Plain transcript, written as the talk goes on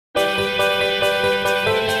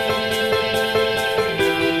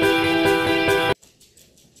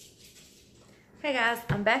guys,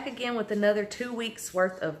 I'm back again with another 2 weeks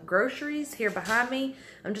worth of groceries here behind me.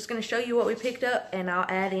 I'm just going to show you what we picked up, and I'll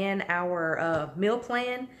add in our meal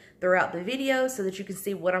plan throughout the video so that you can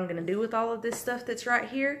see what I'm going to do with all of this stuff that's right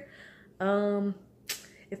here.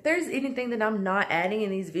 If there's anything that I'm not adding in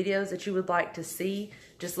these videos that you would like to see,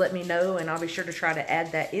 just let me know and I'll be sure to try to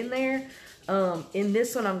add that in there. In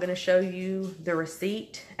this one, I'm going to show you the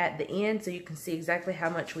receipt at the end so you can see exactly how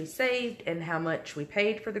much we saved and how much we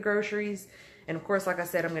paid for the groceries. And of course, like I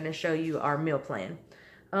said, I'm going to show you our meal plan.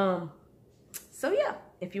 So yeah,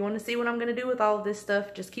 if you want to see what I'm going to do with all of this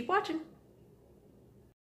stuff, just keep watching.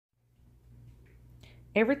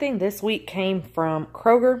 Everything this week came from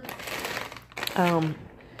Kroger.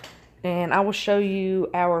 And I will show you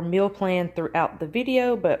our meal plan throughout the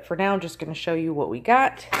video, but for now I'm just going to show you what we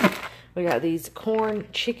got. We got these corn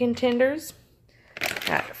chicken tenders.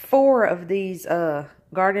 Got 4 of these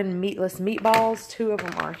garden meatless meatballs. 2 of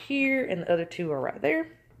them are here and the other 2 are right there.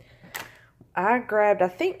 I grabbed, I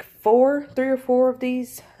think, 3 or 4 of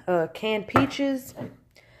these canned peaches.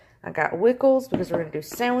 I got Wickles because we're going to do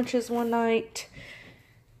sandwiches one night.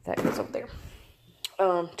 That goes over there.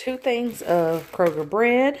 2 things of Kroger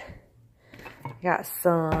bread. Got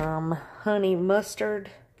some honey mustard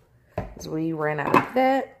as we ran out of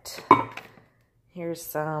that. Here's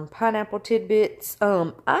some pineapple tidbits.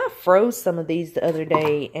 I froze some of these the other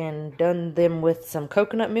day and done them with some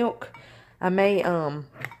coconut milk. I may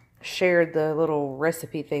share the little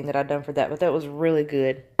recipe thing that I done for that, but that was really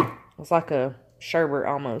good. It was like a sherbet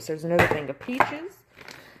almost. There's another thing of peaches.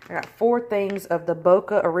 I got 4 things of the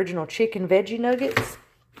Boca original chicken veggie nuggets.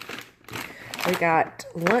 We got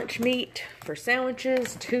lunch meat for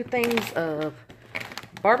sandwiches, 2 things of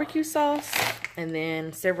barbecue sauce, and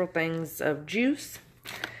then several things of juice,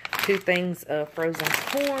 2 things of frozen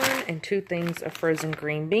corn, and 2 things of frozen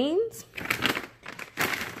green beans.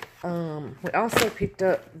 We also picked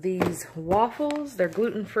up these waffles. They're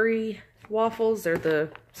gluten-free waffles. They're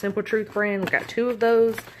the Simple Truth brand. We got 2 of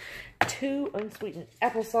those. 2 unsweetened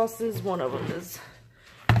apple sauces. One of them is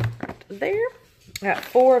right there. Got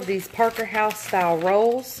 4 of these Parker House style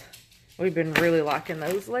rolls. We've been really liking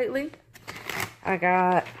those lately. I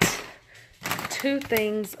got 2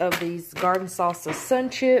 things of these garden salsa sun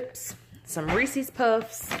chips, some Reese's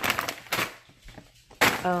Puffs,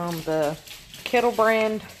 the Kettle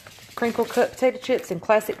brand crinkle cut potato chips and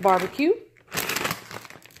classic barbecue.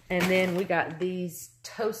 And then we got these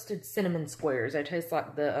toasted cinnamon squares. They taste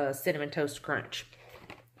like the Cinnamon Toast Crunch.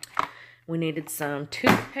 We needed some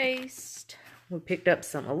toothpaste. We picked up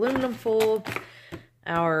some aluminum foil,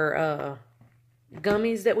 our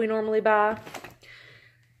gummies that we normally buy.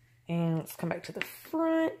 And let's come back to the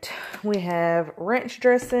front. We have ranch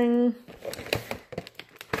dressing,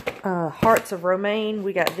 hearts of romaine.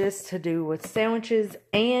 We got this to do with sandwiches,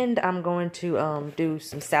 and I'm going to do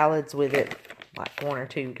some salads with it, like 1 or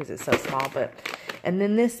 2 because it's so small. And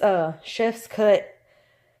then this Chef's Cut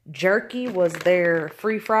jerky was their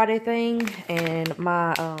Free Friday thing, and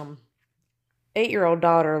my 8-year-old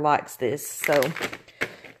daughter likes this, so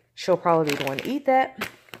she'll probably be the one to eat that.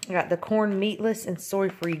 I got the corn meatless and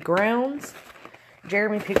soy-free grounds.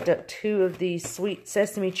 Jeremy picked up 2 of these sweet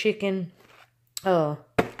sesame chicken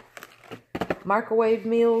microwave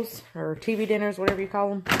meals, or TV dinners, whatever you call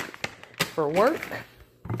them, for work.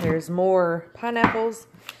 There's more pineapples.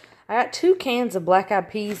 I got 2 cans of black-eyed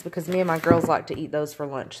peas because me and my girls like to eat those for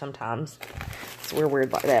lunch sometimes. So we're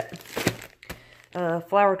weird like that.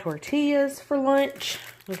 Flour tortillas for lunch.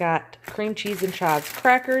 We got cream cheese and chives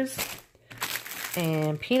crackers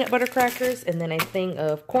and peanut butter crackers, and then a thing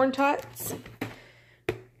of corn tots.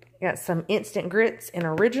 Got some instant grits in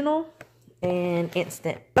original and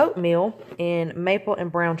instant oatmeal in maple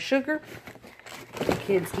and brown sugar. The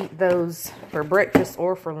kids eat those for breakfast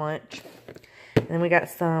or for lunch. And then we got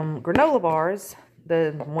some granola bars.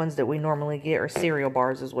 The ones that we normally get are cereal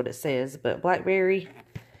bars is what it says, but blackberry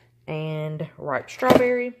and ripe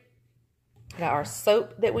strawberry. Got our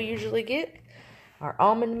soap that we usually get, our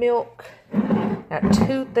almond milk. Got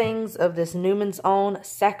 2 things of this Newman's Own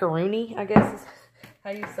Saccharoony, I guess is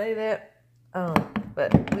how you say that.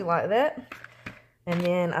 But we like that. And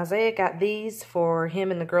then Isaiah got these for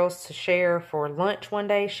him and the girls to share for lunch one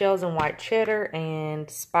day. Shells and white cheddar and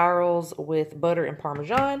spirals with butter and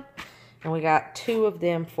Parmesan. And we got 2 of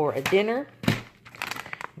them for a dinner.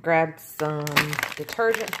 Grabbed some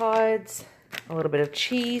detergent pods, a little bit of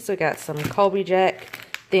cheese. We got some Colby Jack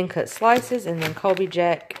thin cut slices, and then Colby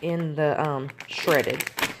Jack in the shredded.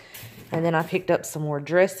 And then I picked up some more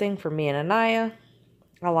dressing for me and Anaya.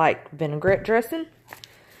 I like vinaigrette dressing.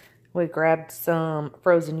 We grabbed some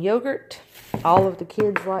frozen yogurt. All of the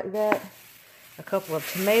kids like that. a couple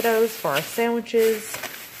of tomatoes for our sandwiches,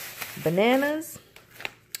 bananas.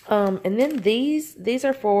 And then these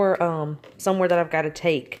are for somewhere that I've got to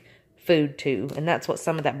take food to, and that's what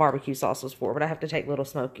some of that barbecue sauce was for, but I have to take Little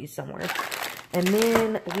Smokies somewhere. And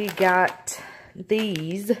then we got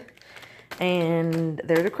these, and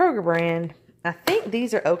they're the Kroger brand. I think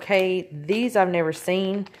these are okay. These I've never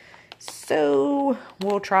seen, so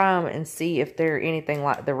we'll try them and see if they're anything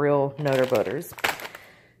like the real Nutter Butters.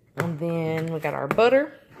 And then we got our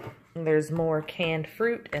butter. And there's more canned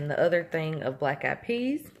fruit and the other thing of black-eyed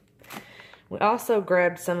peas. We also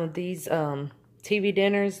grabbed some of these TV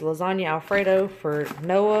dinners, lasagna Alfredo for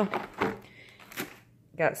Noah.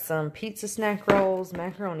 Got some pizza snack rolls,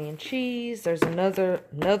 macaroni and cheese. There's another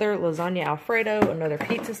lasagna Alfredo, another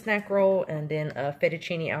pizza snack roll, and then a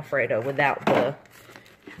fettuccine Alfredo without the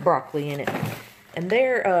broccoli in it. And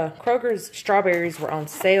there, Kroger's strawberries were on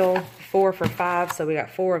sale, 4 for $5, so we got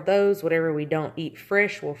 4 of those. Whatever we don't eat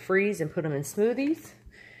fresh, we'll freeze and put them in smoothies.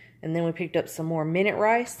 And then we picked up some more minute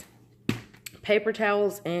rice, paper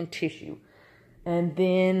towels, and tissue. And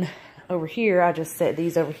then over here, I just set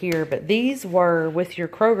these over here, but these were, with your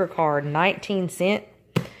Kroger card, 19 cents.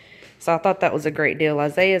 So I thought that was a great deal.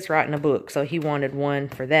 Isaiah's writing a book, so he wanted one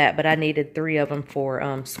for that, but I needed 3 of them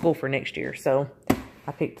for school for next year. So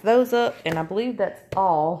I picked those up, and I believe that's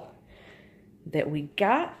all that we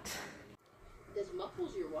got.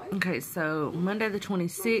 Okay, so Monday the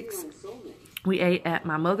 26th, we ate at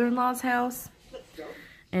my mother-in-law's house.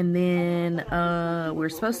 And then we were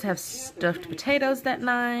supposed to have stuffed potatoes that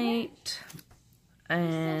night.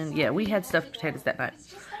 And yeah, we had stuffed potatoes that night.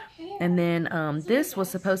 And then this was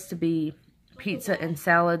supposed to be pizza and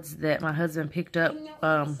salads that my husband picked up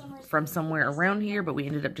from somewhere around here. But we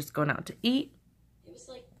ended up just going out to eat,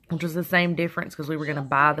 which was the same difference because we were going to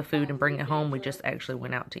buy the food and bring it home. We just actually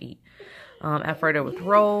went out to eat. Alfredo with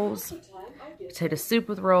rolls, potato soup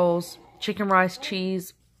with rolls, chicken rice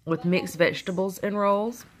cheese with mixed vegetables and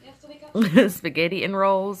rolls, spaghetti and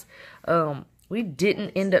rolls. We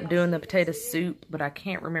didn't end up doing the potato soup, but I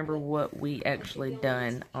can't remember what we actually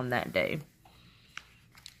done on that day.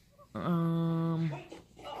 A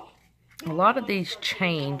lot of these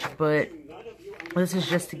change, but this is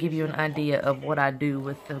just to give you an idea of what I do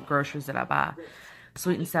with the groceries that I buy.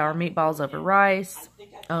 Sweet and sour meatballs over rice.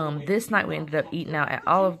 This night we ended up eating out at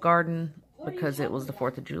Olive Garden because it was the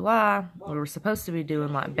 4th of July. We were supposed to be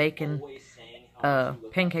doing like bacon,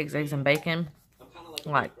 pancakes, eggs, and bacon,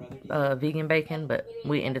 like vegan bacon, but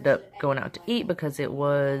we ended up going out to eat because it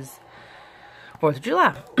was 4th of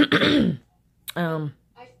July.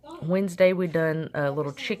 Wednesday we done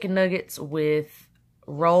little chicken nuggets with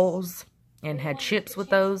rolls and had chips with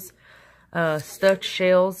those, stuffed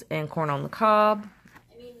shells and corn on the cob.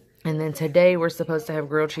 And then today we're supposed to have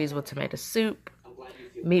grilled cheese with tomato soup,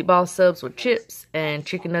 meatball subs with chips, and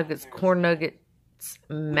chicken nuggets, corn nuggets,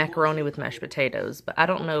 macaroni with mashed potatoes. But I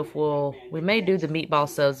don't know if we may do the meatball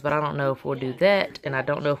subs, but I don't know if we'll do that, and I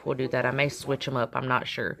don't know if we'll do that. I may switch them up, I'm not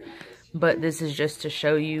sure. But this is just to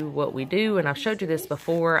show you what we do, and I've showed you this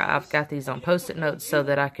before. I've got these on Post-it notes so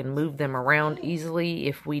that I can move them around easily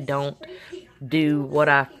if we don't do what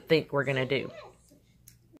I think we're going to do.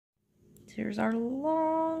 Here's our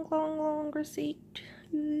long receipt.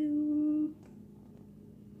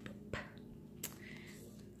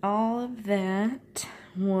 All of that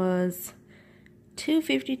was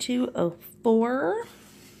 $252.04,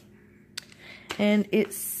 and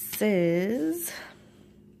it says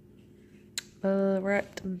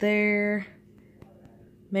right there,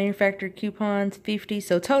 manufactured coupons 50,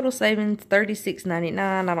 so total savings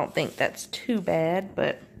 $36.99. I don't think that's too bad,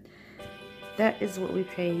 but that is what we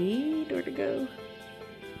paid. Where to go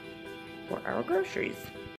for our groceries.